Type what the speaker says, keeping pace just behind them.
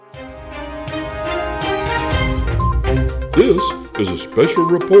This is a special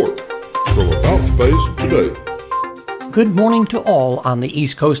report from About Space Today. Good morning to all on the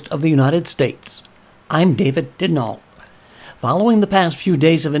East Coast of the United States. I'm David Denault. Following the past few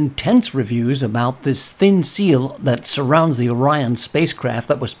days of intense reviews about this thin seal that surrounds the Orion spacecraft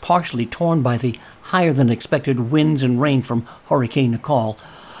that was partially torn by the higher-than-expected winds and rain from Hurricane Nicole,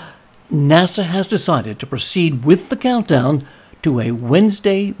 NASA has decided to proceed with the countdown to a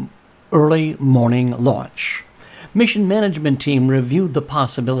Wednesday early morning launch. Mission management team reviewed the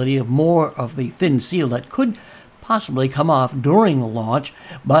possibility of more of the thin seal that could possibly come off during the launch,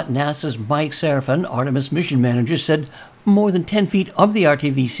 but NASA's Mike Serafin, Artemis mission manager, said more than 10 feet of the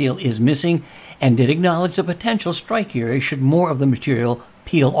RTV seal is missing and did acknowledge the potential strike area should more of the material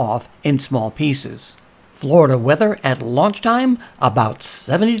peel off in small pieces. Florida weather at launch time, about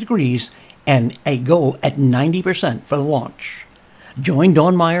 70 degrees and a go at 90% for the launch. Join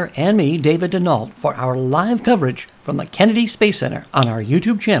Dawn Meyer and me, David Denault, for our live coverage from the Kennedy Space Center on our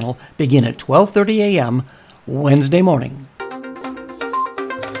YouTube channel, begin at 12:30 a.m. Wednesday morning.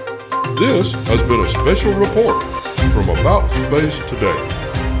 This has been a special report from About Space Today.